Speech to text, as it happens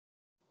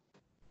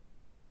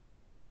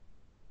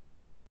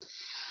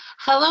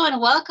Hello and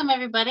welcome,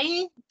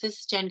 everybody. This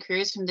is Jen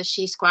Kruse from the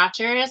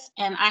She-Squatchers,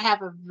 and I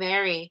have a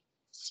very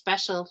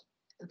special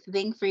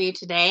thing for you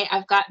today.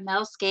 I've got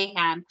Mel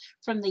Skahan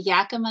from the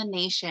Yakama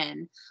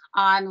Nation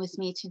on with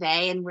me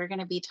today, and we're going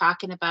to be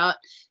talking about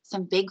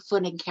some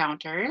Bigfoot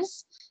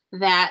encounters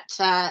that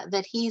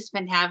he's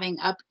been having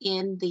up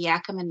in the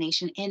Yakama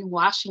Nation in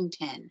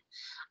Washington.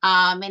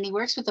 And he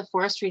works with the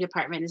forestry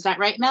department. Is that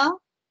right,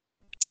 Mel?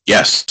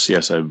 Yes.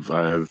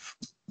 I've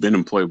been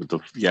employed with the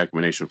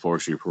Yakama Nation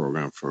Forestry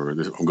Program for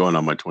this. I'm going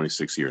on my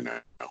 26th year now.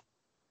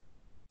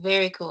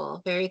 Very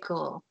cool. Very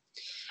cool.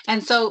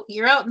 And so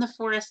you're out in the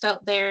forest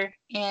out there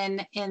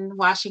in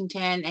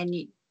Washington, and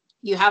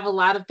you have a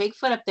lot of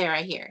Bigfoot up there,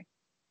 I hear.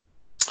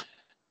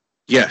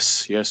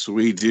 Yes,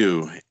 we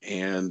do.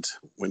 And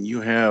when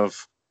you have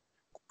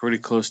pretty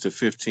close to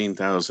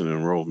 15,000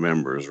 enrolled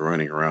members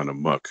running around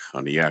amok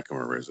on the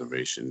Yakama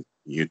Reservation,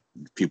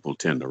 people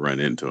tend to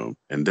run into them.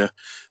 And the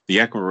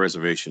Yakama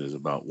Reservation is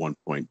about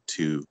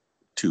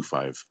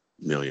 1.225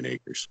 million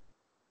acres.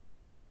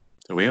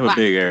 So we have a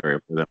big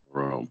area for them to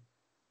roam.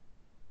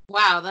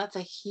 Wow, that's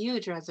a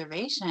huge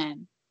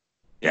reservation.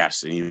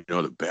 Yes, and you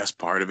know the best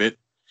part of it,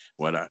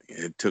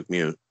 it took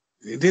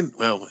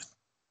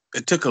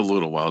a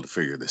little while to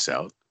figure this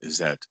out, is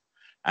that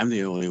I'm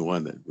the only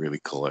one that really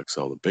collects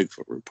all the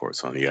Bigfoot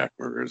reports on the Yakama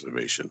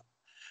Reservation.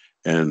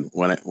 And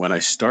when I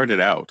started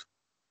out,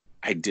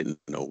 I didn't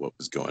know what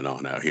was going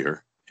on out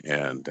here,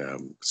 and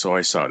so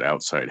I sought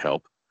outside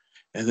help.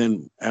 And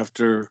then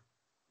after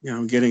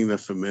getting the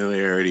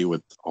familiarity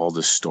with all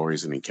the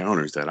stories and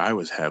encounters that I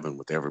was having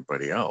with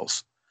everybody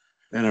else,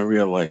 then I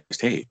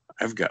realized, hey,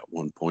 I've got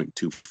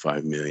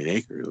 1.25 million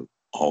acres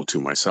all to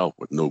myself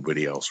with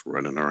nobody else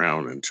running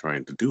around and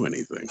trying to do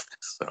anything.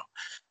 So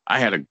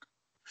I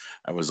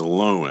was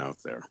alone out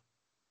there.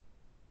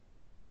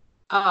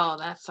 Oh,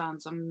 that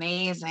sounds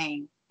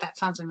amazing. That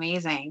sounds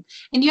amazing.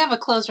 And you have a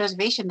closed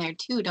reservation there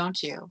too,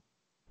 don't you?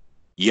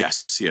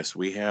 Yes.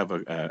 We have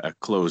a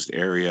closed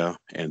area,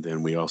 and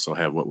then we also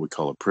have what we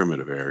call a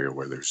primitive area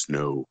where there's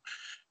no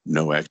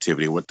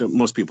activity.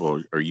 Most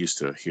people are used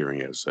to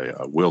hearing as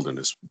a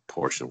wilderness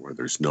portion where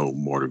there's no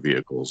motor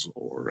vehicles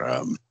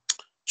or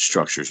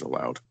structures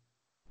allowed.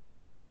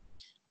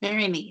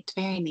 Very neat.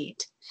 Very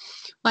neat.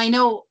 Well, I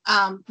know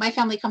my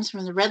family comes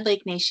from the Red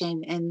Lake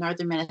Nation in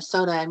northern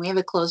Minnesota, and we have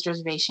a closed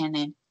reservation,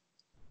 and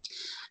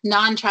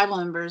non-tribal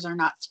members are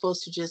not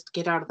supposed to just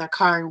get out of their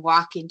car and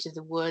walk into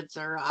the woods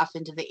or off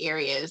into the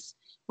areas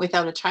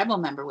without a tribal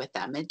member with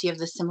them. And do you have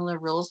the similar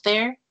rules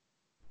there?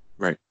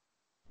 Right.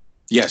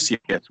 Yes,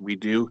 we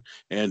do.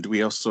 And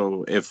we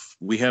also, if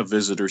we have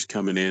visitors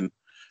coming in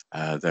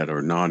that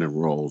are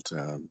non-enrolled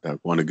that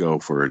want to go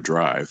for a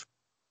drive,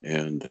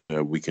 and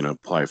we can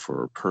apply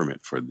for a permit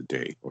for the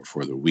day or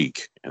for the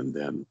week. And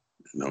then,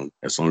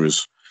 as long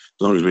as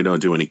we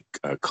don't do any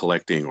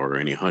collecting or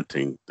any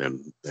hunting,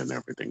 then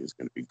everything is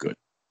going to be good.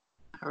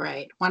 All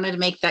right. Wanted to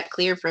make that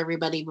clear for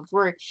everybody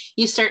before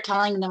you start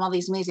telling them all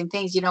these amazing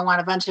things. You don't want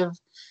a bunch of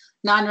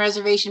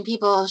non-reservation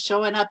people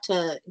showing up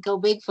to go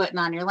Bigfooting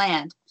on your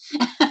land.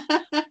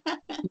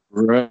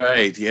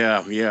 Right.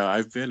 Yeah.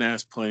 I've been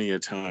asked plenty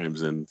of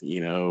times, and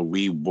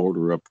we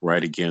border up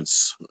right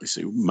against.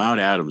 Mount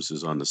Adams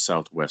is on the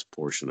southwest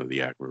portion of the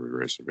Yakama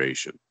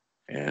Reservation,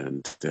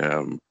 and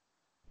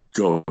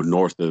go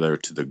north of there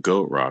to the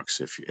Goat Rocks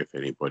if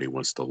anybody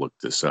wants to look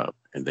this up,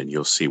 and then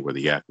you'll see where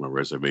the Yakama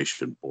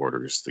Reservation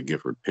borders the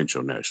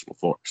Gifford-Pinchot National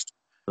Forest.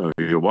 So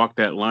if you walk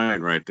that line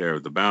right there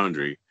at the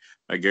boundary,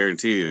 I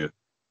guarantee you,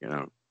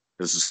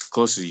 this is as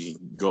close as you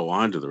can go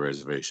onto the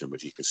reservation,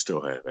 but you can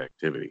still have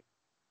activity.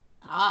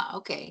 Ah,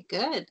 okay,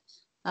 good.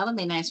 That'll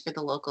be nice for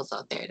the locals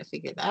out there to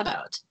figure that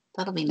out.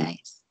 That'll be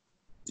nice.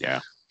 Yeah.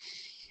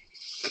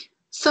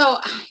 So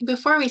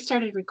before we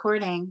started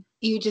recording,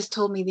 you just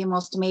told me the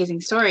most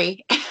amazing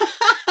story.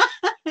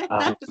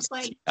 I was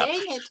like,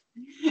 dang it.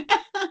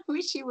 I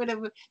wish you would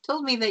have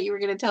told me that you were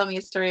going to tell me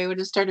a story. I would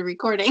have started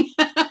recording.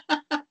 Yeah,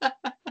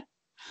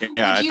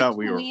 I thought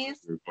we were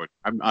recording.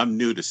 I'm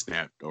new to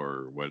Snap,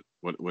 or what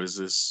is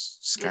this?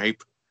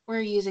 Skype?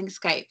 We're using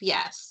Skype.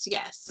 Yes.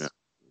 Yeah.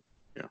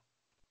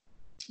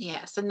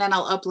 Yes, and then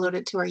I'll upload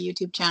it to our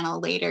YouTube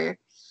channel later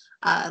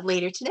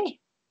today.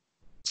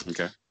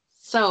 Okay.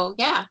 So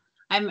yeah,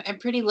 I'm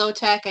pretty low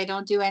tech. I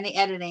don't do any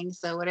editing,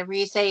 so whatever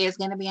you say is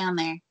going to be on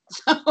there.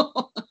 So.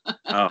 Oh,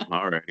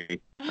 all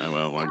righty.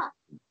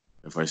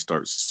 If I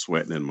start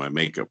sweating and my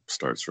makeup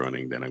starts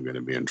running, then I'm going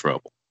to be in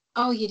trouble.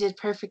 Oh, you did a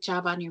perfect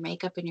job on your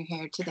makeup and your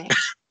hair today.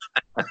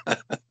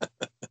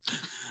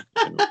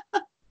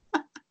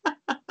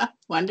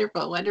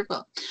 Wonderful.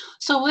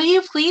 So will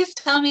you please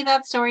tell me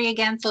that story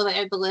again so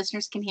that the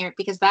listeners can hear it,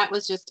 because that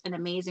was just an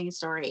amazing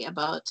story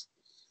about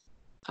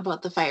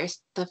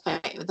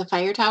the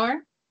fire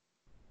tower?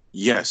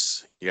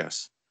 Yes.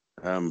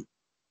 A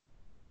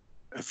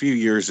few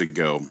years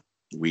ago,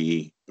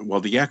 the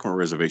Yakama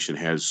Reservation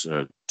has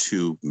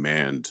 2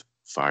 manned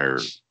fire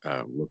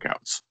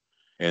lookouts,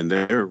 and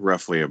they're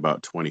roughly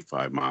about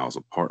 25 miles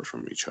apart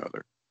from each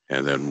other.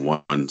 And then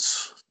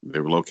once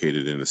they're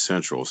located in the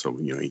central, so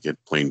you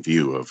get plain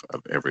view of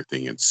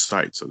everything in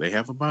sight. So they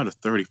have about a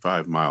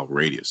 35-mile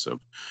radius of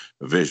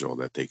visual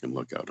that they can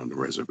look out on the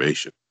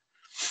reservation.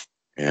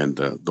 And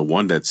the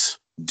one that's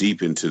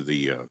deep into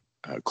the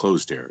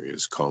closed area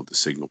is called the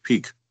Signal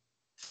Peak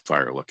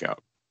Fire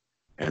Lookout.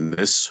 And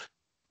this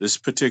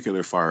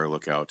particular fire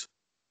lookout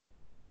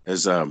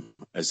as a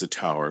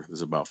tower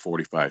is about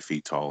 45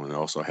 feet tall, and it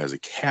also has a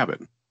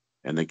cabin.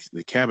 And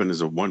the cabin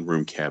is a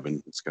one-room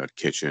cabin. It's got a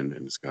kitchen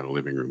and it's got a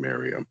living room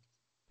area.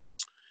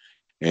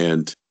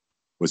 And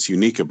what's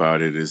unique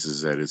about it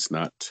is that it's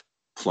not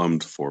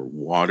plumbed for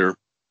water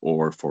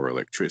or for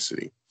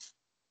electricity.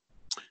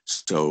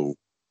 So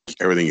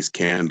everything is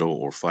candle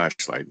or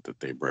flashlight that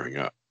they bring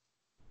up.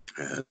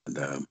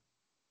 And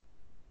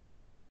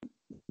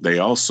they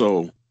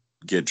also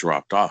get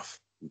dropped off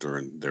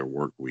during their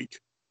work week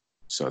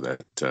so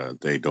that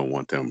they don't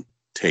want them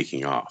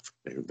taking off.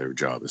 Their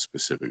job is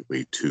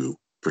specifically to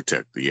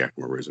protect the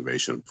Yakama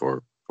Reservation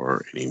for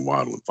any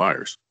wildland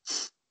fires.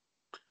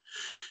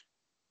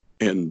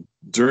 And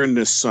during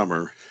this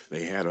summer,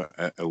 they had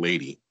a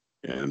lady,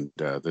 and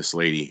this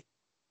lady,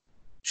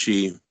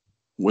 she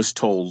was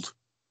told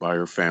by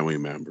her family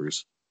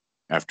members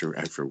after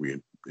we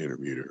had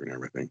interviewed her and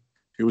everything,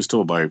 she was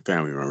told by her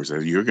family members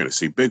that you're going to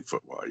see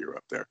Bigfoot while you're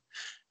up there.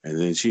 And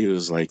then she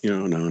was like,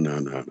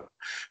 no,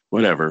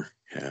 whatever.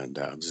 And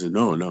I said,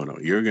 no,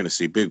 you're going to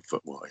see Bigfoot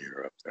while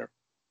you're up there.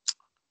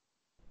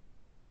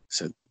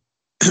 So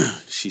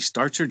she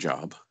starts her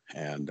job,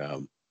 and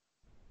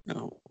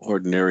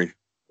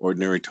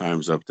ordinary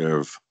times up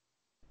there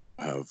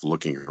of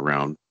looking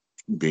around,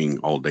 being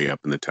all day up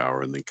in the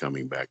tower and then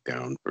coming back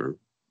down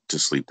to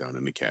sleep down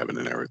in the cabin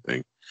and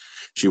everything.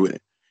 She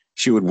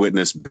would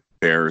witness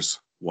bears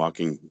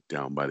walking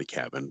down by the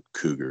cabin,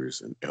 cougars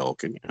and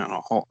elk and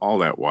all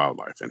that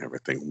wildlife and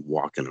everything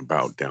walking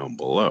about down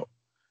below.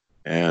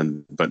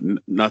 But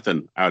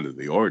nothing out of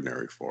the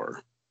ordinary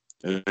for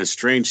her. And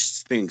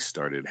strange things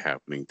started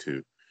happening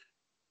to.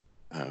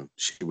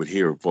 She would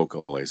hear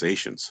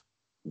vocalizations,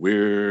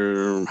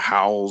 weird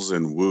howls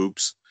and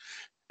whoops.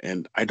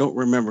 And I don't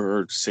remember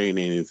her saying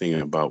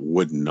anything about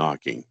wood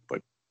knocking,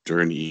 but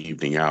during the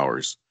evening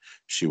hours,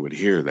 she would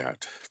hear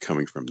that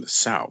coming from the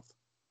south.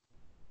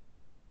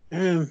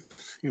 And,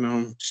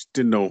 she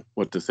didn't know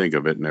what to think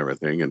of it and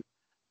everything.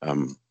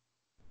 And,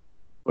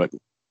 but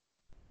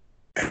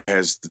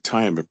as the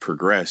time had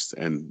progressed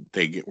and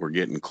were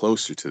getting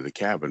closer to the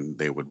cabin,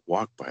 they would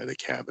walk by the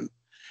cabin.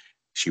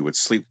 She would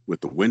sleep with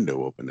the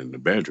window open in the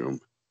bedroom,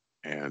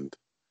 and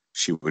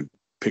she would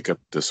pick up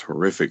this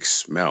horrific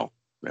smell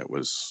that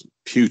was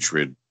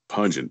putrid,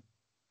 pungent,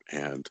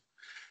 and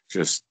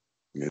just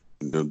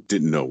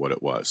didn't know what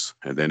it was.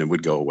 And then it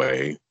would go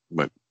away,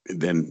 but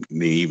then in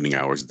the evening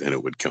hours, then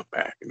it would come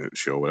back and it would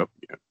show up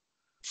again.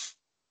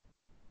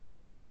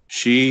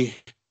 She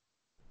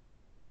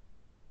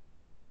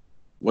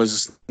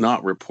was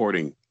not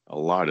reporting a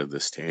lot of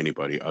this to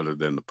anybody other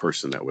than the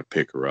person that would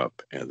pick her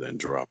up and then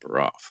drop her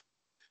off.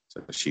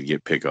 So she'd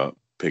get picked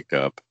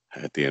up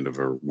at the end of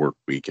her work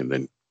week and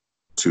then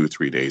 2 or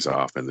 3 days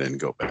off and then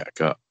go back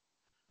up.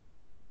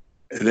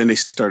 And then they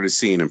started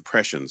seeing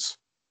impressions,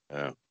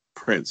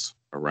 prints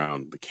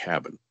around the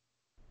cabin.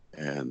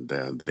 And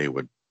they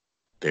were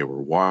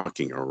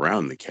walking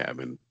around the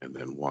cabin and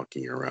then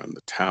walking around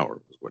the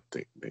tower was what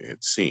they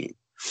had seen.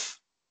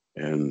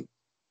 And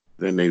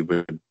then they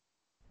would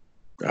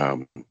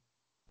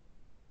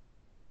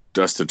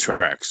dust the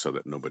tracks so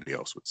that nobody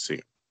else would see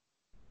them.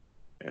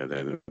 And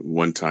then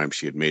one time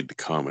she had made the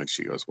comment,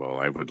 she goes, well,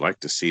 I would like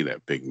to see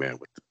that big man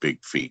with the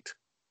big feet.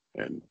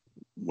 And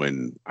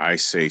when I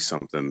say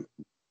something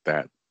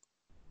that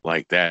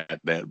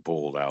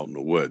bold out in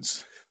the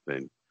woods,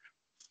 then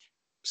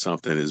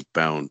something is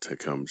bound to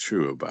come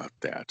true about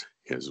that,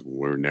 because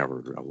we're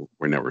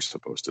never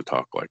supposed to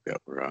talk like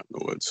that. We're out in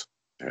the woods.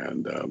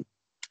 And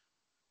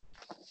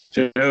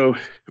so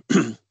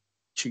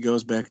she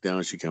goes back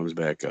down, she comes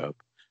back up,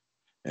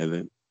 and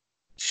then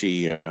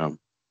she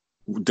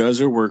does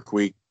her work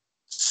week,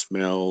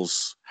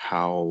 smells,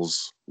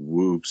 howls,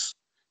 whoops.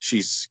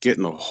 She's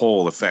getting a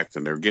whole effect,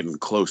 and they're getting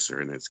closer,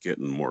 and it's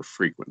getting more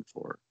frequent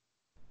for her.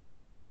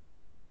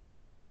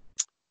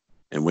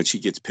 And when she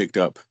gets picked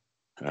up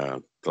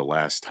the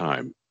last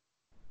time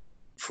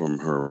from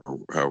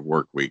her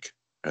work week,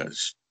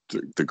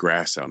 the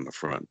grass out in the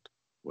front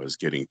was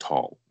getting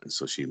tall, and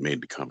so she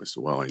made the comment,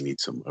 well,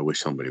 I wish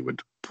somebody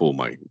would pull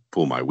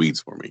my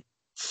weeds for me.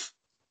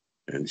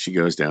 And she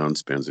goes down,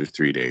 spends her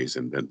 3 days,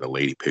 and then the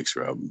lady picks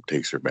her up and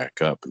takes her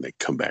back up, and they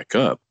come back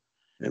up,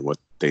 and what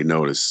they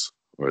notice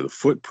are the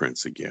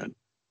footprints again.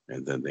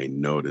 And then they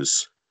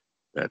notice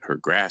that her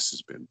grass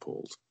has been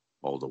pulled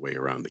all the way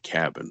around the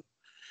cabin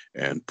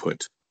and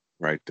put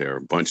right there,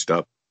 bunched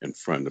up in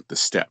front of the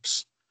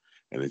steps.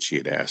 And then she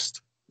had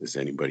asked, has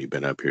anybody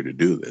been up here to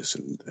do this?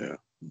 And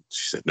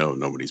she said, no,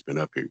 nobody's been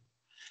up here.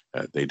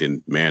 They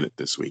didn't man it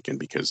this weekend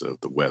because of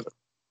the weather.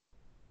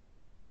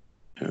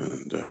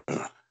 And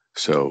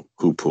so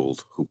who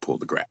pulled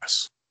the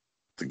grass?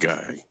 The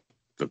guy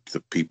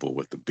the people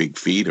with the big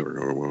feet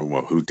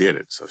or who did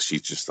it. So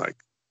she's just like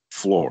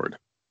floored.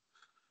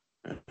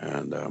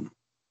 And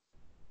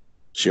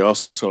she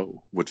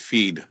also would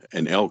feed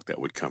an elk that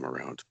would come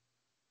around.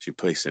 She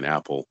placed an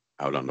apple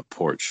out on the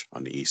porch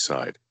on the east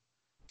side.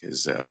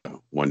 Because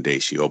one day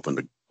she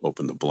opened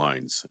the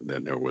blinds, and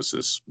then there was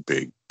this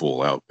big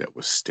bull elk that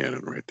was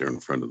standing right there in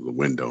front of the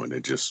window, and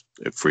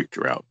it freaked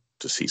her out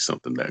to see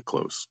something that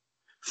close.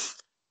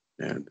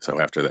 And so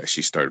after that,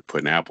 she started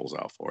putting apples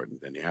out for it, and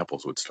then the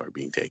apples would start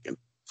being taken.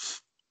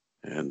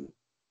 And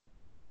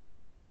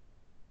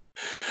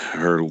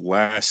her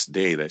last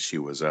day that she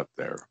was up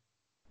there,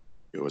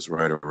 it was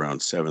right around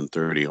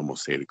 7:30,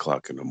 almost 8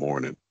 o'clock in the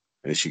morning,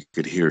 and she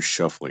could hear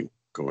shuffling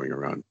going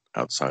around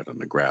outside on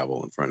the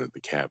gravel in front of the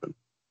cabin.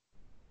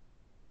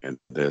 And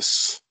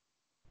this,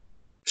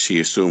 she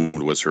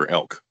assumed, was her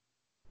elk.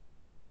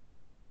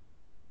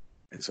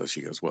 And so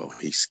she goes, well,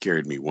 he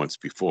scared me once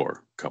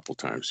before, a couple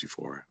times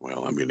before.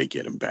 Well, I'm going to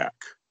get him back.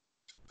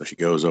 So she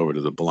goes over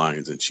to the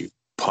blinds and she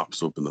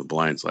pops open the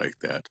blinds like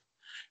that.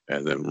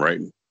 And then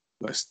right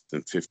less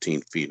than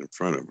 15 feet in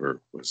front of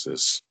her was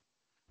this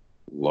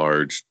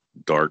large,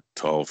 dark,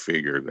 tall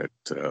figure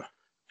that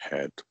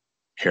had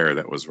hair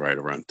that was right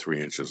around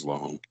 3 inches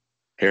long.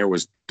 Hair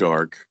was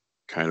dark,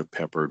 kind of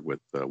peppered with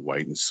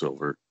white and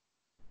silver,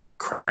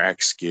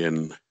 cracked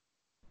skin,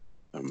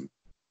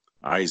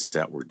 eyes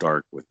that were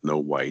dark with no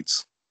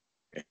whites,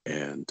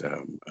 and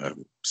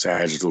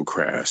sagittal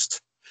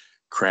crest,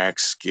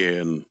 cracked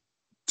skin,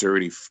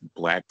 dirty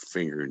black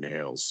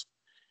fingernails,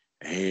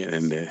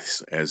 and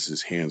as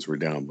his hands were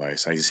down by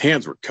his side, his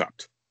hands were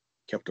cupped,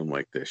 kept them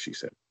like this, she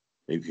said.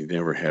 He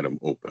never had them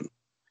open.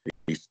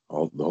 The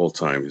whole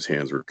time his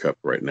hands were cupped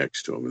right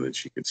next to him, and then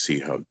she could see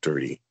how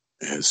dirty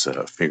his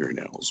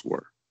fingernails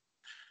were.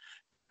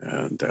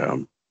 And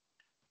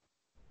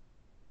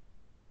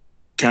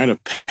kind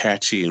of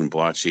patchy and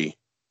blotchy,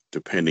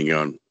 depending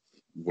on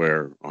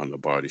where on the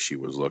body she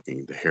was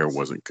looking. The hair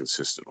wasn't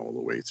consistent all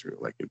the way through,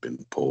 like it'd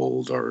been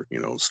pulled or,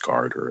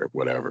 scarred or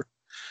whatever.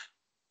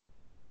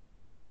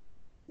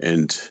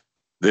 And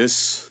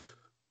this,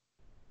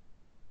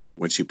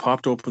 when she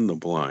popped open the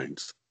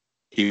blinds,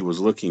 he was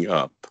looking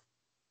up.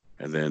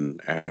 And then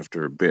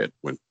after a bit,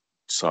 when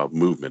saw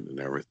movement and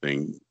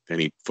everything, then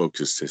he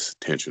focused his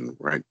attention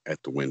right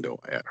at the window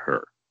at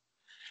her.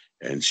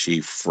 And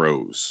she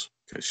froze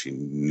because she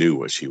knew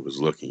what she was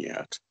looking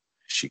at.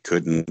 She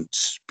couldn't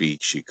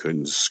speak, she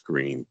couldn't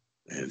scream,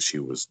 and she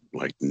was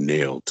like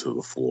nailed to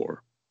the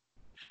floor.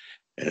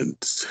 And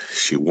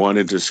she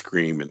wanted to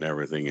scream and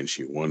everything, and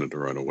she wanted to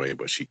run away,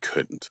 but she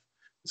couldn't.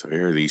 So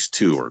here these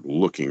two are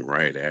looking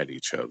right at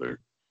each other,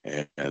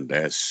 and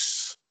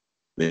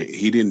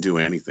he didn't do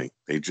anything.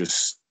 They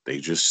just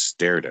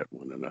stared at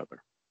one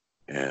another.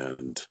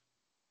 And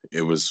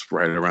it was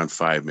right around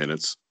 5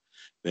 minutes.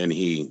 Then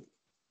he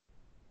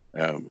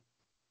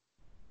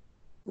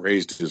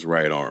raised his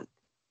right arm.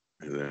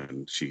 And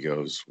then she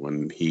goes,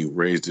 when he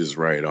raised his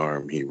right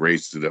arm, he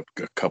raised it up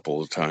a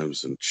couple of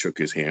times and shook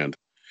his hand.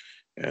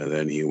 And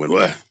then he went,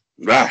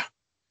 ah!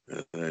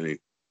 And then he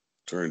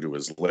turned to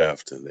his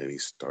left, and then he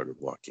started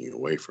walking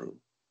away from him.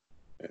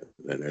 And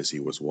then as he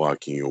was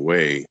walking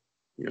away,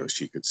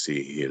 she could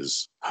see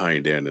his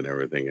hind end and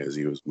everything as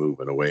he was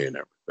moving away and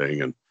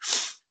everything. And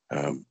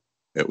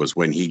it was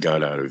when he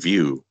got out of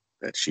view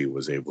that she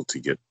was able to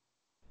get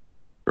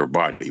her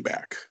body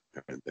back.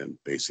 And then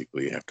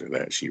basically after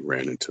that, she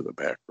ran into the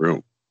back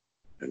room.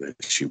 And then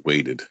she was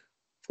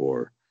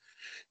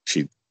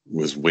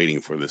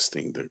waiting for this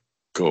thing to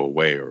go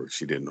away, or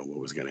she didn't know what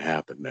was going to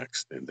happen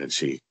next. And then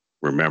she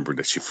remembered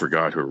that she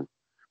forgot her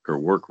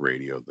work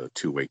radio, the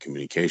two-way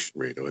communication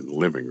radio in the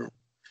living room.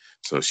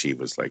 So she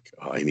was like,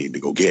 oh, I need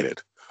to go get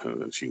it.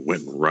 And she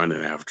went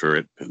running after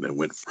it, and then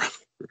went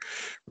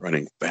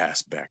running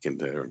fast back in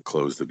there and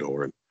closed the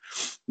door and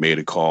made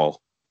a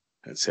call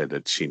and said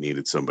that she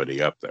needed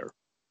somebody up there.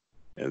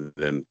 And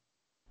then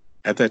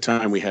at that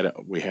time we had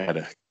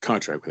a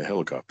contract with a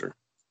helicopter,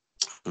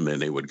 and then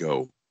they would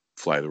go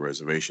fly the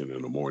reservation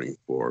in the morning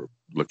for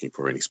looking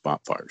for any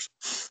spot fires,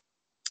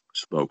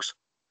 smokes.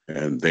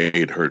 And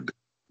they heard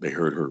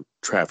her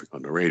traffic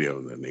on the radio,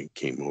 and then they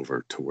came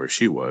over to where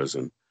she was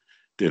and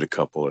did a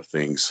couple of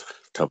things,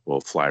 a couple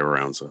of fly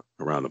arounds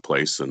around the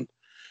place, and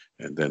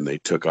then they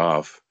took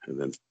off. And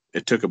then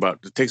it takes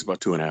about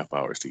 2.5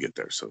 hours to get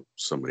there. So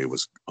somebody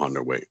was on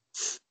their way.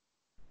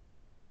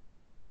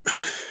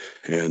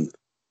 And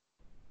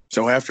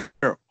so after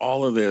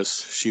all of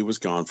this, she was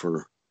gone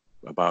for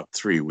about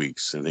 3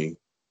 weeks, and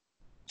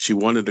she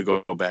wanted to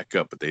go back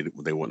up, but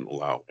they wouldn't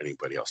allow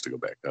anybody else to go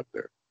back up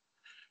there.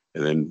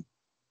 And then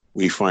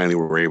we finally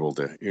were able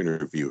to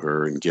interview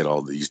her and get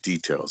all these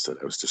details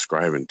that I was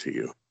describing to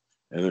you.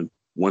 And then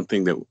one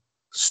thing that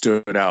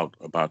stood out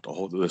about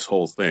this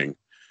whole thing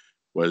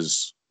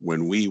was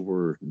when we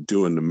were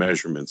doing the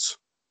measurements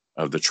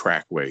of the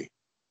trackway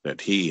that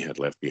he had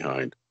left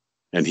behind,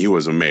 and he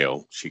was a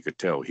male. She could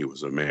tell he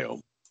was a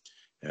male.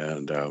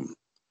 And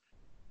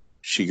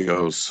she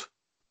goes,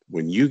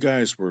 when you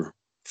guys were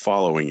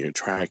following it,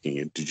 tracking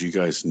it, did you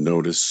guys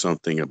notice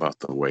something about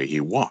the way he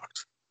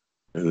walked?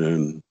 And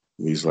then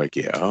he's like,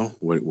 yeah,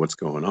 what's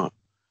going on?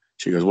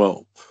 She goes,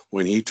 well,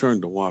 when he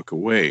turned to walk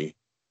away,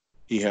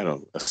 he had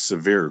a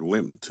severe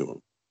limp to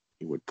him.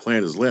 He would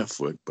plant his left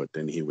foot, but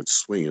then he would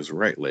swing his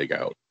right leg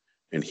out,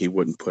 and he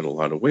wouldn't put a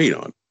lot of weight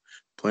on.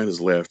 Plant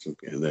his left,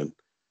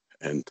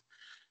 and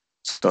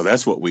so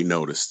that's what we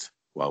noticed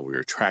while we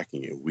were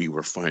tracking it. We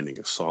were finding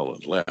a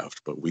solid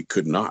left, but we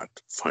could not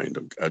find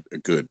a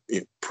good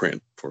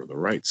print for the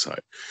right side.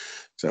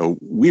 So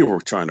we were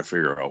trying to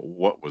figure out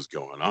what was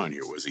going on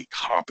here. Was he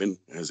hopping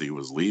as he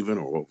was leaving,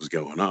 or what was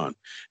going on?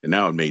 And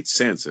now it made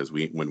sense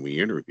when we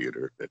interviewed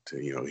her that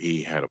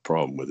he had a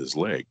problem with his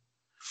leg.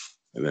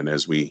 And then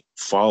as we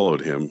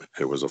followed him,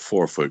 there was a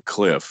 4-foot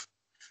cliff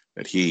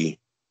that he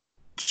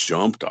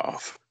jumped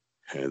off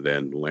and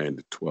then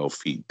landed 12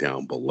 feet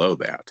down below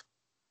that.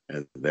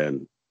 And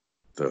then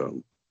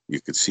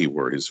you could see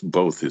where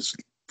both his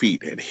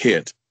feet had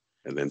hit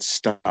and then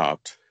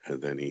stopped,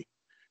 and then he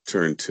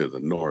turned to the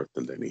north,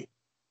 and then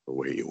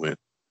away he went.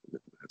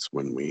 That's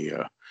when we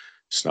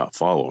stopped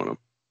following him.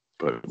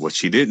 But what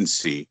she didn't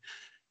see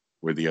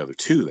were the other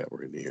two that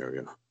were in the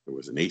area. There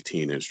was an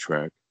 18-inch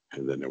track,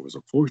 and then there was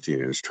a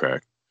 14-inch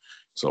track.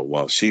 So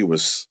while she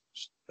was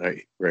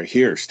right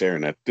here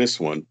staring at this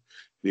one,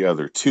 the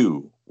other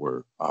two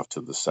were off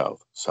to the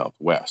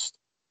southwest.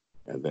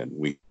 And then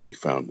we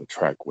found the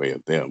trackway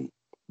of them,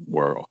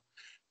 where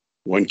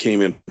one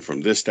came in from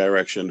this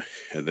direction,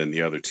 and then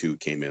the other two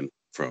came in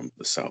from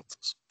the south,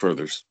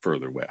 further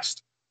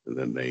west. And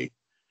then they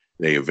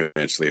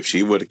eventually, if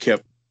she would have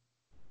kept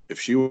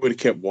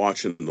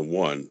watching the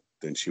one,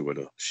 then she would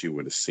have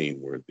seen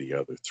where the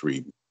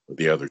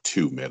other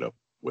two met up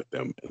with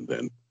them, and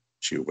then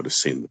she would have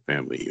seen the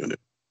family unit.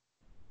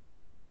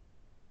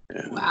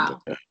 And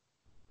Wow.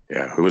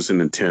 yeah, it was an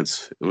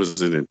intense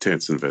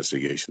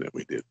investigation that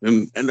we did,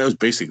 and that was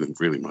basically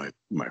really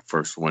my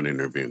first one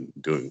interviewing,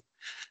 doing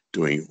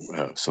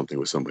something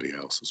with somebody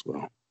else as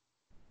well.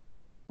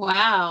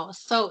 Wow.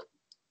 So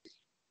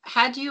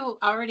had you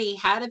already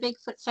had a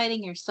Bigfoot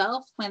sighting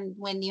yourself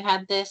when you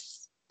had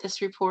this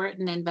report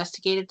and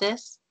investigated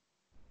this?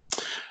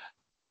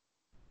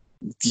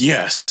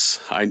 Yes,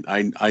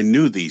 I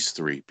knew these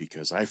three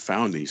because I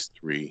found these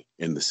three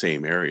in the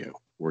same area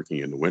working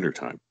in the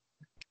wintertime.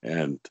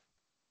 And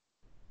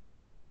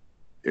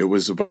it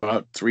was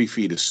about 3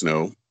 feet of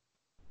snow.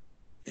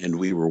 And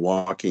we were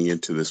walking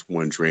into this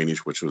one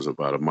drainage, which was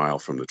about a mile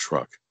from the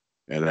truck.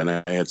 And then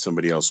I had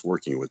somebody else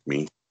working with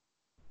me.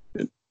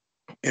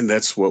 And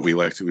that's what we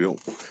like to.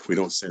 We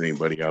don't send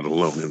anybody out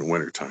alone in the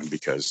wintertime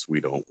because we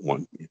don't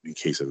want in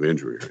case of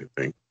injury or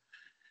anything.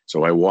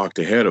 So I walked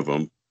ahead of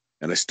them,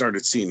 and I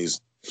started seeing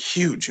these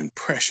huge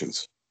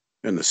impressions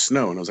in the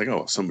snow. And I was like,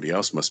 oh, somebody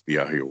else must be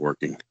out here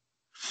working.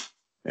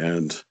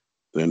 And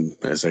then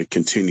as I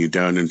continued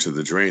down into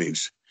the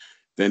drainage,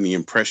 then the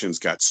impressions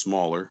got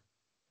smaller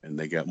and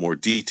they got more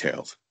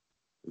detailed.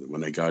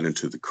 When I got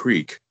into the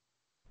creek,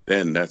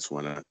 then that's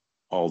when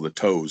all the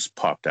toes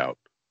popped out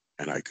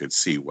and I could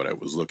see what I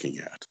was looking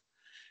at.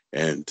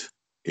 And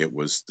it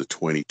was the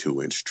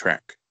 22-inch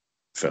track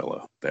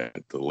fella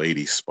that the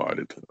lady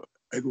spotted.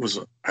 I was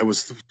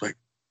like,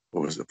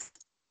 what was it?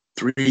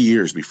 3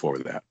 years before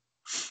that.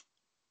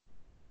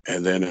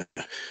 And then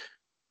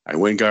I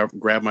went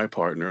and grabbed my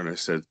partner and I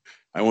said,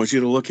 I want you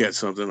to look at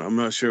something. I'm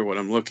not sure what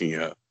I'm looking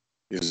at.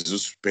 This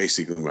is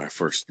basically my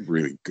first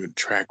really good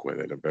trackway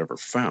that I've ever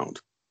found.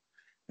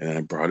 And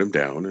I brought him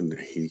down and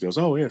he goes,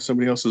 oh yeah,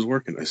 somebody else is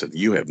working. I said,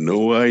 you have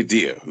no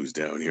idea who's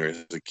down here. I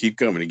said, keep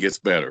coming, it gets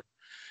better.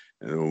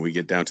 And then when we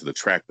get down to the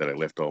track that I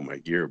left all my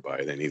gear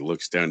by, then he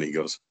looks down and he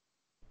goes,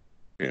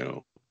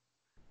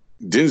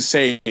 didn't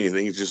say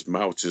anything. His just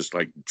mouth just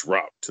like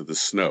dropped to the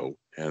snow.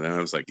 And then I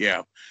was like,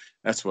 yeah,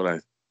 that's what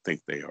I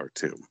think they are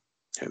too.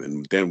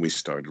 And then we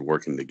started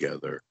working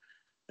together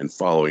and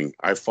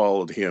I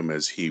followed him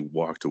as he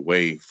walked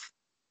away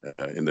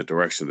in the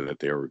direction that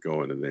they were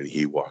going. And then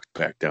he walked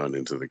back down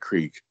into the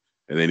creek.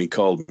 And then he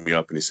called me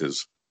up and he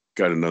says,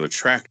 got another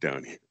track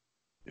down here.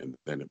 And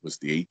then it was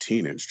the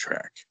 18-inch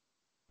track.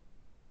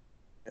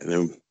 And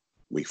then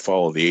we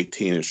followed the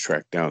 18-inch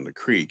track down the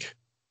creek.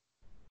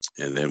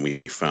 And then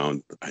we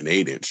found an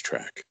 8-inch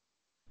track.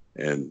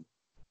 And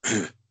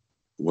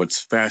what's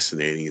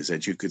fascinating is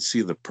that you could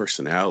see the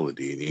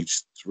personality in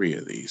each three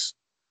of these.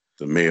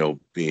 The male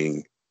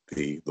being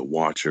the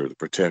watcher, the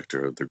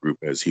protector of the group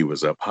as he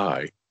was up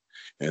high,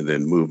 and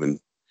then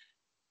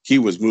he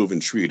was moving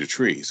tree to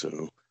tree.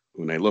 So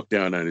when I looked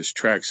down on his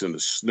tracks in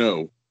the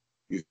snow,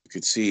 you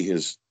could see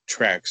his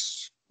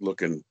tracks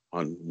looking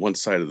on one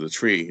side of the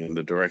tree in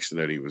the direction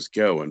that he was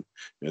going,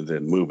 and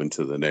then moving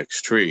to the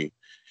next tree,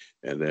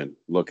 and then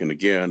looking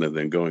again, and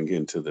then going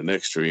into the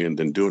next tree, and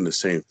then doing the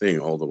same thing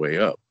all the way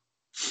up.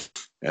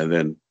 And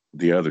then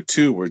the other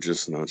two were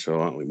just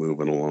nonchalantly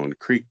moving along the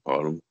creek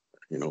bottom,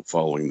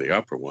 following the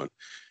upper one.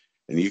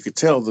 And you could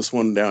tell this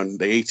one down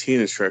the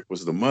 18-inch track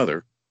was the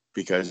mother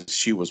because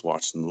she was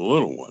watching the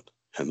little one.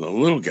 And the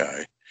little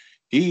guy,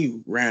 he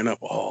ran up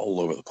all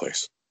over the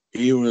place.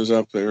 He was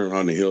up there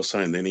on the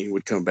hillside, and then he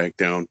would come back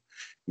down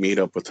meet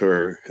up with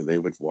her, and they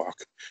would walk,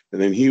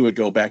 and then he would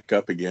go back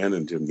up again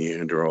and just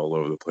meander all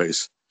over the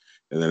place.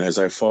 And then as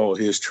I followed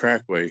his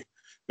trackway,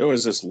 there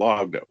was this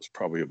log that was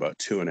probably about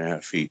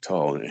 2.5 feet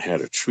tall, and it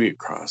had a tree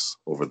across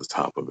over the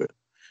top of it.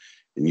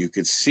 And you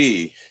could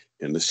see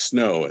in the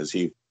snow as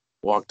he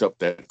walked up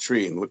that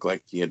tree and looked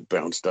like he had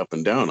bounced up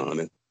and down on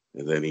it.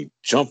 And then he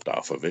jumped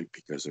off of it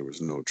because there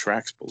was no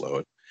tracks below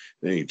it.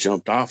 Then he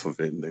jumped off of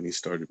it, and then he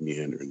started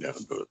meandering down to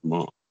his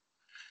mom.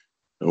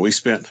 And we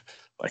spent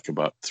like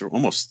about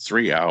almost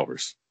 3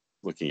 hours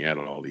looking at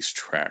all these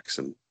tracks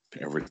and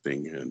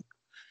everything. And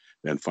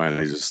then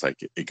finally, just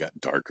like it got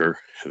darker,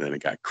 and then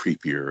it got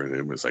creepier, and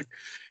it was like,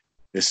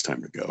 it's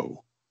time to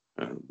go.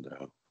 And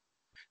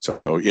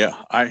so,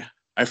 yeah, I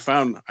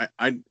found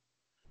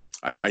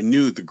I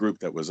knew the group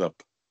that was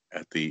up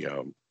at the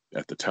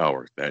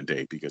tower that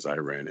day because I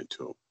ran into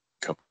them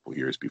a couple of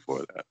years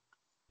before that.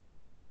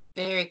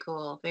 Very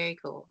cool. Very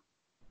cool.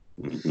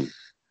 Mm-hmm.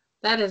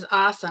 That is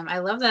awesome. I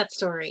love that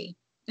story.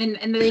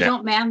 And they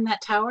don't man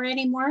that tower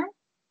anymore?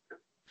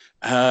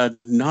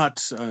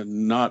 Not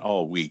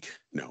all week.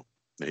 No,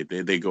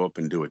 they go up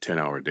and do a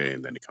 10-hour day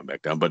and then they come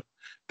back down. But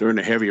during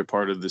the heavier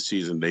part of the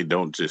season, they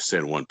don't just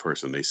send one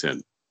person. They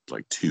send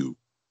like two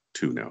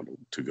now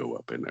to go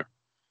up in there.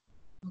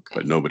 Okay.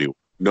 But nobody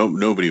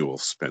will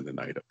spend the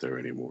night up there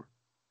anymore.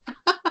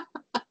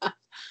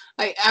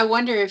 I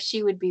wonder if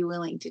she would be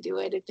willing to do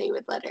it if they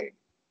would let her.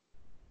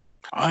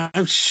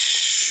 I'm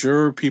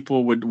sure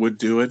people would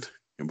do it,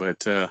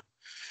 but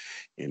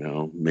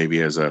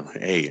maybe as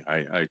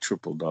I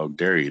triple dog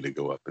dare you to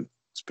go up and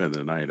spend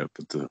the night up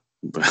at the,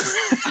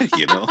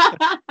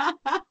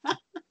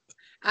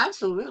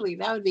 Absolutely,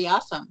 that would be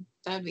awesome.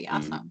 That would be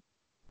awesome. Mm-hmm.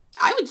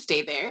 I would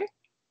stay there.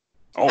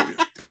 Oh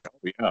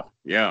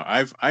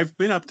yeah. I've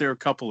been up there a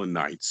couple of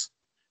nights,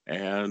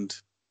 and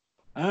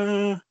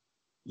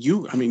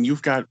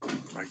you've got,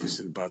 like I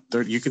said, about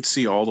 30. You can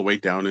see all the way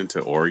down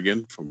into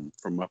Oregon from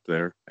up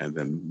there, and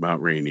then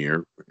Mount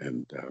Rainier,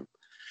 and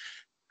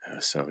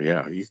so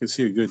yeah, you can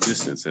see a good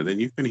distance, and then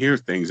you can hear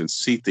things and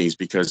see things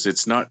because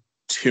it's not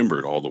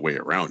timbered all the way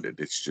around it.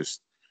 It's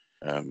just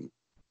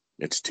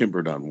it's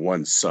timbered on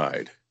one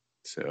side.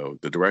 So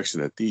the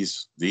direction that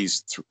this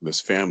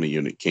family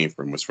unit came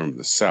from was from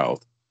the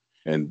south,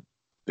 and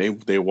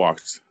they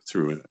walked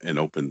through an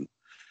open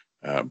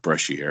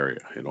brushy area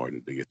in order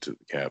to get to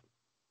the cabin.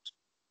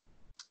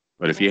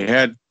 But if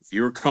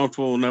you were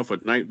comfortable enough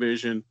with night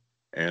vision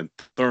and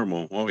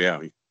thermal, oh yeah,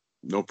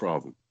 no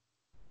problem.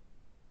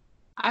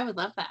 I would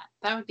love that.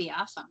 That would be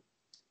awesome.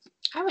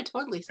 I would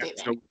totally stay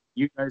there. So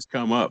you guys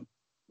come up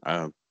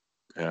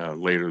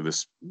later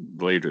this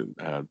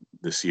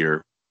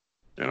year,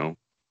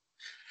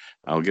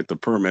 I'll get the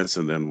permits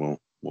and then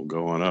we'll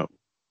go on up.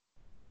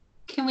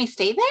 Can we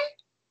stay there?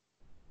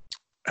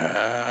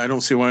 I don't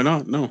see why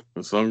not. No,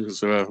 as long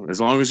as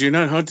you're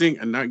not hunting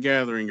and not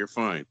gathering, you're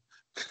fine.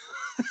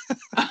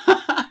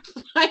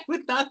 Fine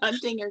with not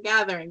hunting or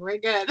gathering. We're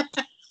good.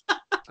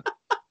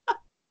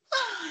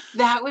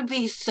 That would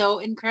be so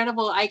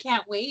incredible. I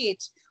can't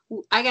wait.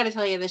 I got to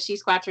tell you, the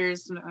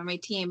She-Squatchers, my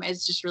team,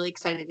 is just really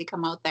excited to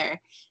come out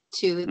there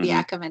to the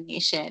Yakama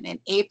Nation in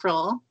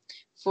April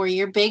for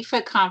your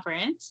Bigfoot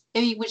conference.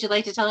 Would you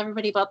like to tell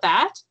everybody about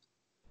that?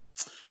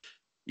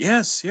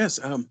 Yes.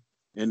 In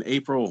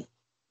April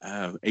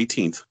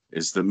 18th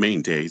is the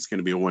main day. It's going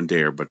to be a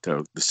one-dayer, but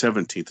the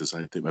 17th is,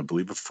 I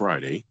believe, a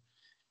Friday.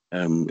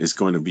 Is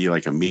going to be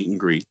like a meet and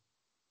greet.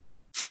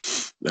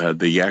 The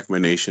Yakama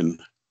Nation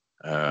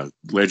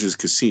Legends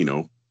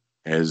Casino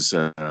has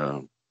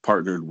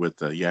partnered with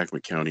the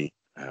Yakama County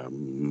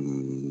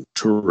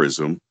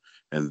Tourism,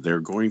 and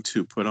they're going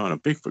to put on a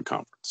Bigfoot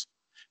conference.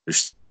 They're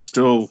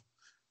still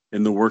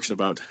in the works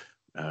about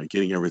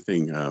getting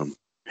everything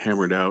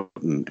hammered out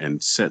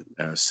and set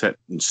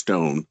in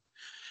stone.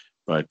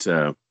 But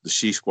the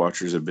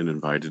She-Squatchers have been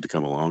invited to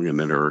come along, and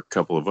then there are a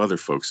couple of other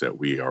folks that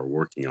we are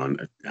working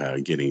on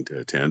getting to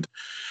attend.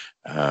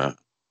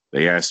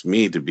 They asked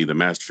me to be the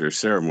master of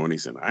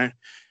ceremonies, and I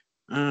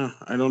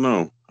don't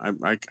know.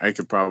 I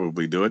could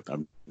probably do it.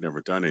 I've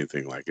never done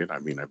anything like it. I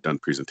mean, I've done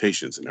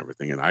presentations and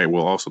everything, and I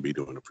will also be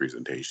doing a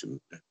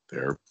presentation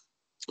there.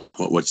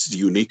 What's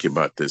unique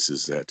about this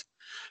is that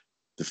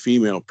the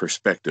female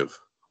perspective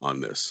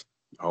on this,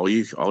 all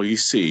you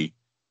see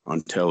on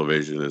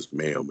television is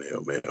male. We're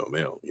going to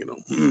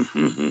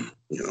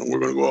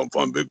go up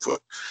on Bigfoot,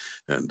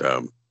 and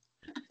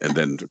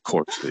then of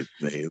course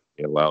they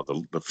allow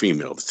the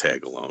female to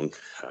tag along.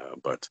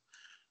 But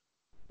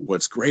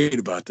what's great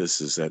about this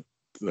is that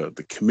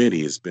the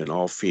committee has been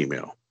all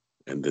female,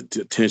 and the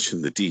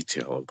attention, the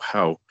detail of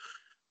how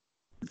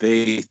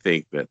they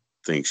think that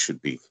things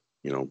should be,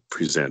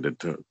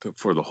 presented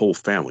for the whole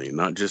family,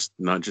 not just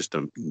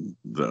the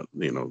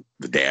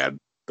dad,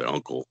 the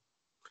uncle,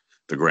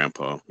 the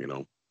grandpa,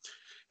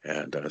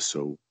 and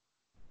so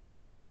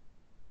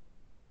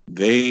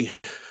they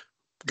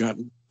got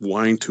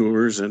wine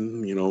tours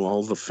and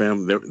all the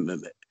family.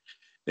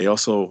 They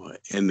also,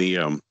 in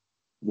the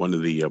one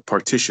of the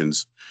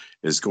partitions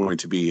is going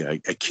to be a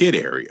kid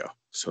area,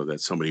 so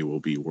that somebody will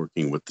be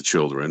working with the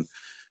children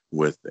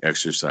with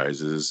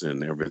exercises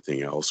and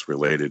everything else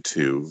related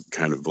to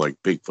kind of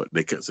like Bigfoot.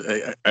 Because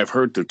I've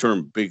heard the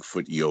term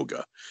Bigfoot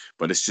yoga,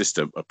 but it's just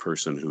a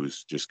person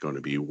who's just going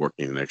to be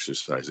working and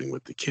exercising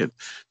with the kid.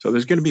 So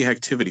there's going to be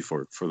activity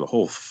for the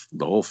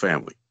whole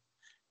family.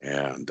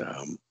 And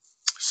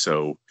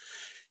so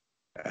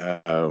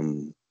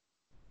um,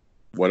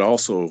 what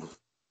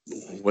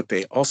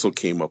they also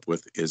came up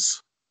with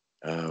is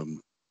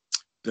um,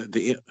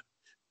 they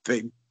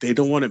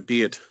don't want to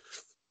be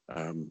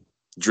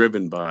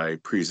driven by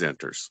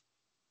presenters.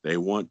 They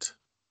want,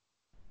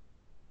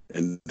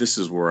 and this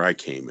is where I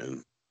came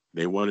in,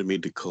 they wanted me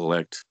to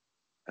collect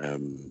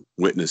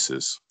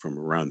witnesses from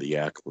around the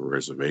Yakama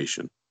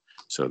Reservation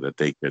so that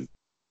they could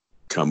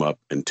come up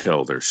and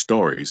tell their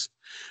stories.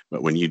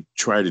 But when you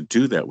try to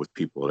do that with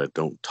people that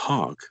don't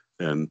talk,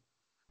 then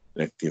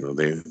that,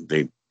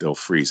 they'll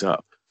freeze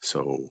up.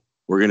 So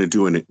we're going to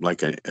do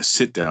a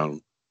sit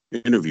down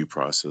interview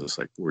process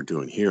like we're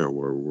doing here,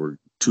 where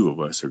two of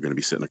us are going to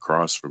be sitting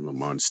across from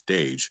them on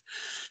stage,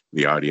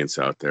 the audience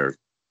out there,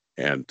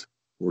 and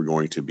we're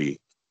going to be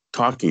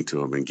talking to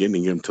them and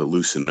getting them to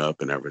loosen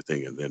up and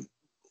everything, and then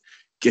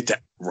get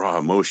that raw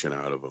emotion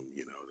out of them,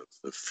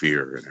 the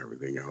fear and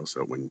everything else.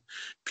 So when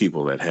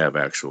people that have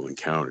actual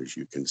encounters,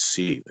 you can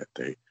see that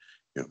they,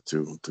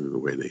 through the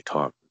way they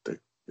talk,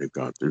 they've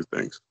gone through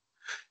things.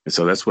 And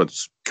so that's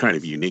what's kind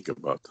of unique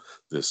about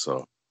this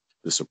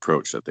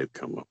approach that they've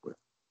come up with.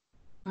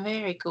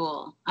 Very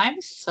cool.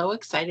 I'm so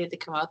excited to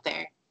come out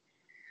there.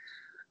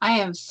 I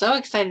am so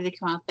excited to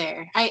come out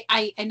there.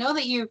 I know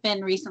that you've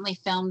been recently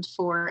filmed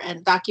for a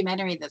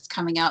documentary that's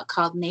coming out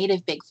called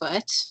Native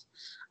Bigfoot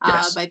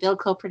Yes. by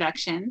Bilko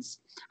Productions.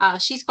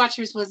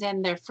 She-Squatchers was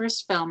in their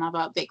first film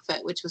about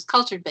Bigfoot, which was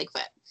Cultured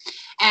Bigfoot.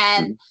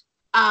 And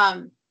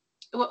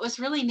what was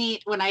really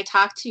neat when I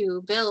talked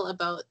to Bill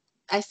about,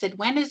 I said,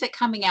 when is it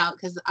coming out?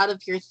 Because out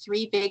of your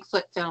 3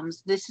 Bigfoot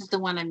films, this is the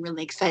one I'm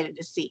really excited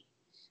to see.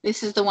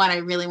 This is the one I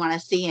really want to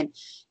see.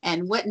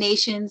 And what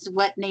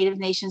Native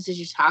nations did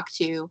you talk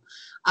to?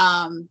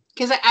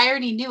 Because I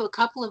already knew a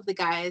couple of the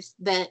guys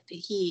that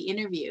he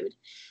interviewed.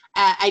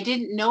 I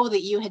didn't know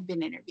that you had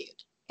been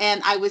interviewed.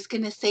 And I was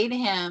going to say to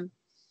him,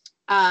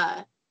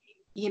 I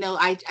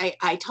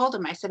told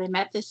him, I said, I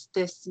met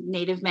this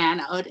Native man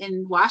out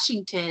in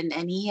Washington,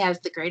 and he has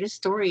the greatest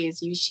stories.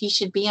 He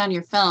should be on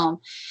your film.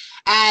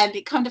 And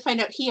come to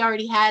find out, he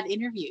already had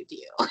interviewed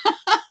you.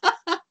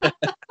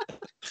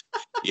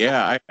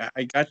 Yeah,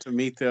 I got to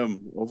meet them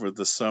over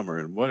the summer,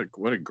 and what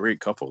a great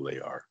couple they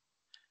are.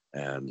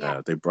 And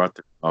they brought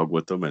their dog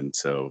with them, and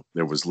so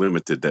there was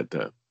limited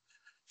that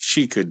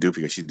she could do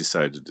because she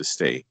decided to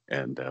stay.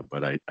 And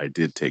but I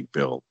did take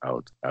Bill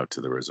out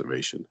to the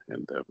reservation,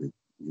 and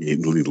he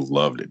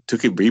loved it.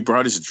 He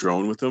brought his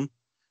drone with him,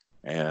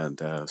 and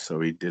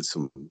so he did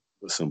some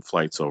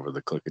flights over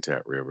the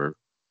Klickitat River,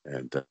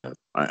 and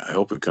I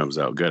hope it comes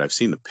out good. I've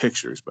seen the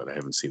pictures, but I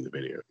haven't seen the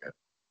video yet.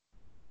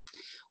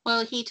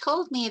 Well, he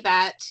told me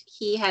that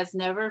he has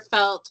never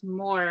felt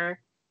more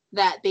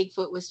that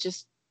Bigfoot was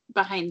just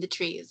behind the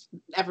trees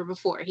ever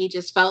before. He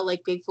just felt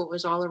like Bigfoot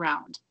was all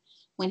around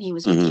when he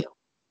was with you.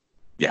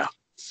 Yeah.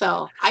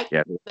 So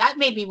that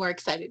made me more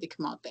excited to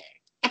come out there.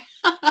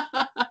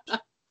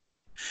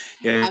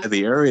 Yeah,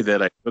 the area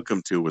that I took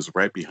him to was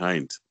right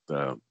behind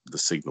the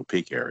Signal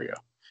Peak area,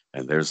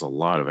 and there's a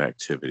lot of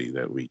activity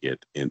that we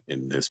get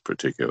in this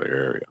particular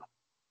area.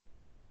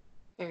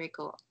 Very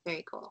cool.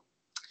 Very cool.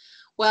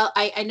 Well,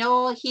 I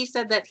know he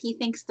said that he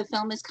thinks the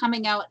film is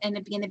coming out and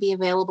it's going to be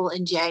available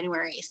in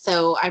January.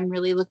 So I'm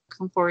really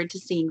looking forward to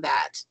seeing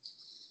that.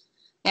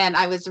 And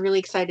I was really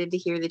excited to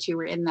hear that you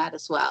were in that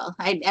as well.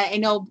 I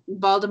know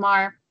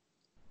Baldemar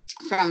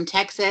from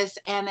Texas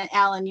and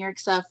Alan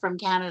Yerxa from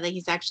Canada.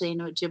 He's actually an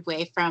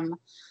Ojibwe from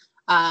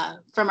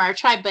our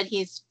tribe, but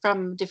he's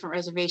from a different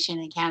reservation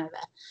in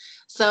Canada.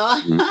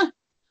 So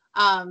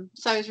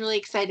so I was really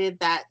excited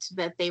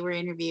that they were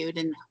interviewed,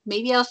 and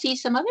maybe I'll see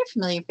some other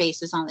familiar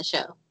faces on the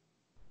show.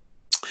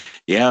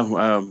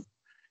 Yeah,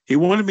 he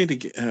wanted me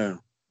to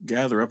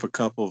gather up a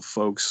couple of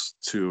folks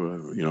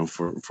to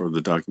for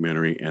the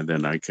documentary, and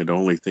then I could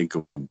only think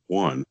of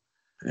one,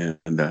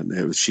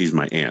 and she's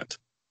my aunt,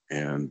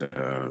 and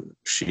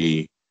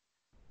he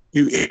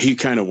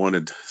kind of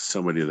wanted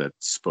somebody that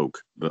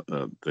spoke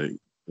the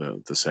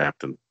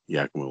Sapton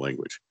Yakama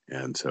language,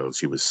 and so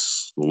she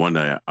was the one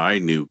that I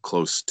knew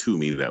close to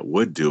me that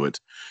would do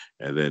it,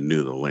 and then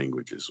knew the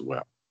language as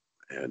well,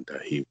 and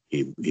he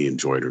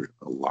enjoyed her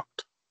a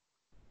lot.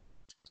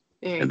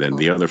 Very and then cool.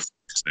 The other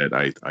folks that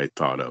I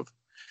thought of,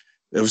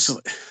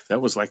 that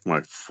was like my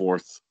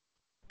 4th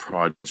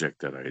project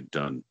that I had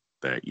done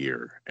that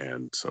year,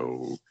 and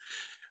so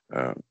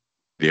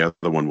the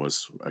other one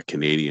was a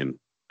Canadian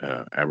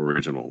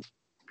Aboriginal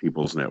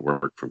Peoples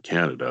Network from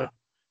Canada.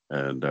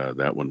 And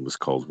that one was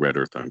called Red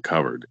Earth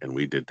Uncovered. And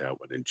we did that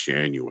one in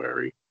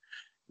January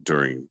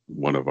during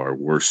one of our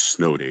worst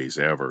snow days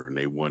ever. And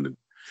they wanted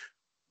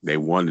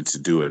to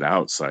do it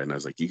outside. And I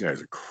was like, you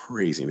guys are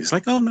crazy. And he's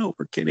like, oh, no,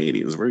 we're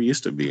Canadians. We're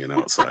used to being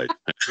outside.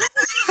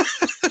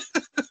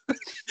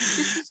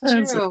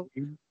 True.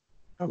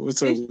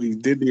 So we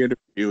did the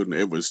interview, and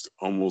it was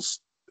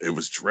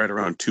right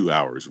around 2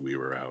 hours we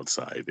were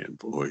outside, and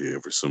boy,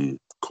 there were some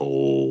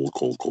cold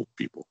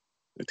people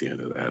at the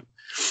end of that.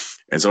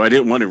 And so I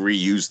didn't want to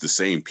reuse the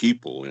same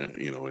people,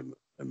 in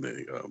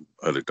the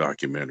other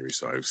documentary.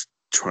 So I was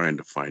trying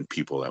to find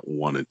people that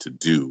wanted to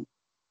do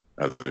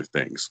other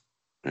things.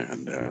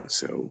 And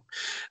so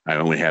I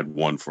only had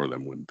one for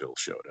them when Bill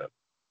showed up.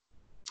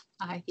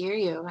 I hear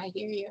you.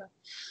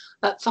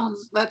 That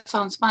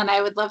sounds fun.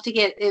 I would love to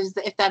get,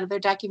 if that other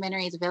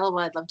documentary is available,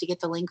 I'd love to get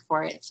the link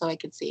for it so I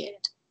could see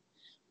it.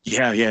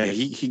 Yeah.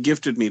 He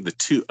gifted me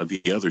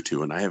the other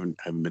two, and I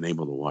haven't been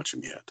able to watch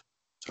them yet.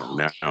 So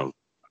now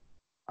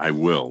I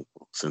will,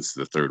 since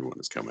the third one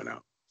is coming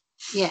out.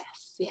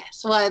 Yes.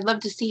 Well, I'd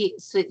love to see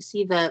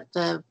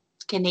the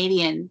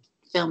Canadian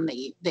film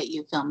that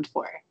you filmed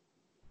for.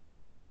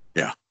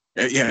 Yeah.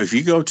 If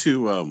you go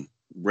to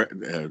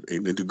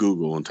into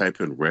Google and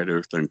type in Red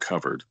Earth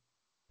Uncovered,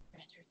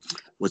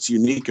 what's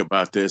unique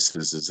about this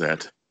is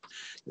that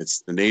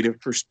it's the native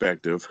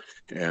perspective,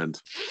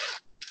 and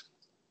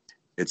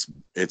it's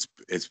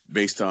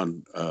based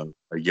on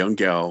a young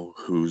gal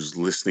who's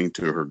listening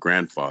to her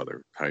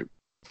grandfather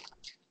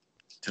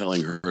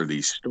telling her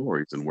these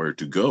stories and where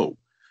to go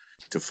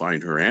to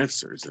find her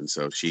answers. And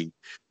so she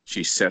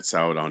sets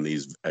out on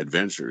these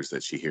adventures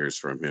that she hears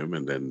from him,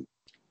 and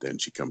then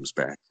she comes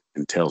back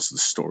and tells the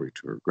story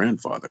to her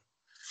grandfather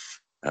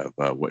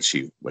about what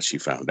she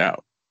found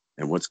out.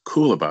 And what's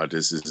cool about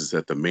this is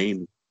that the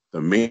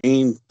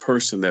main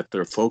person that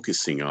they're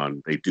focusing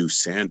on, they do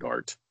sand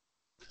art.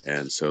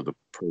 And so the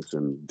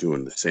person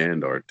doing the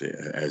sand art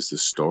as the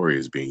story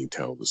is being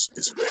told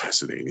is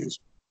fascinating.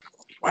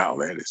 Wow,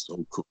 that is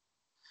so cool.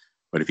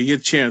 But if you get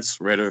a chance,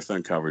 Red Earth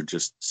Uncovered,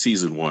 just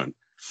season 1,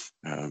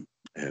 and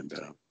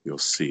you'll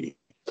see.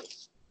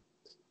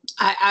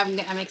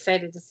 I'm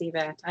excited to see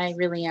that. I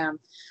really am.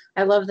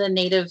 I love the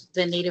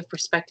native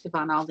perspective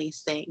on all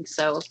these things.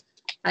 So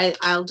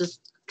I'll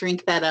just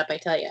drink that up. I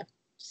tell you,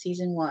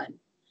 season 1.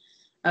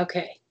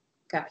 Okay,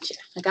 gotcha.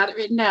 I got it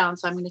written down,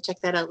 so I'm going to check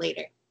that out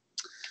later.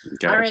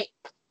 Okay. All right.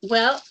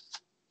 Well,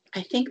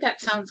 I think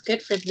that sounds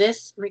good for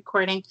this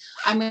recording.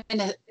 I'm going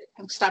to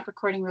stop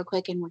recording real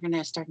quick, and we're going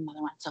to start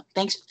another one. So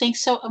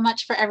thanks so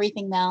much for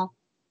everything, Mel.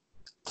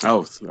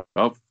 Oh,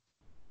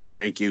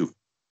 thank you.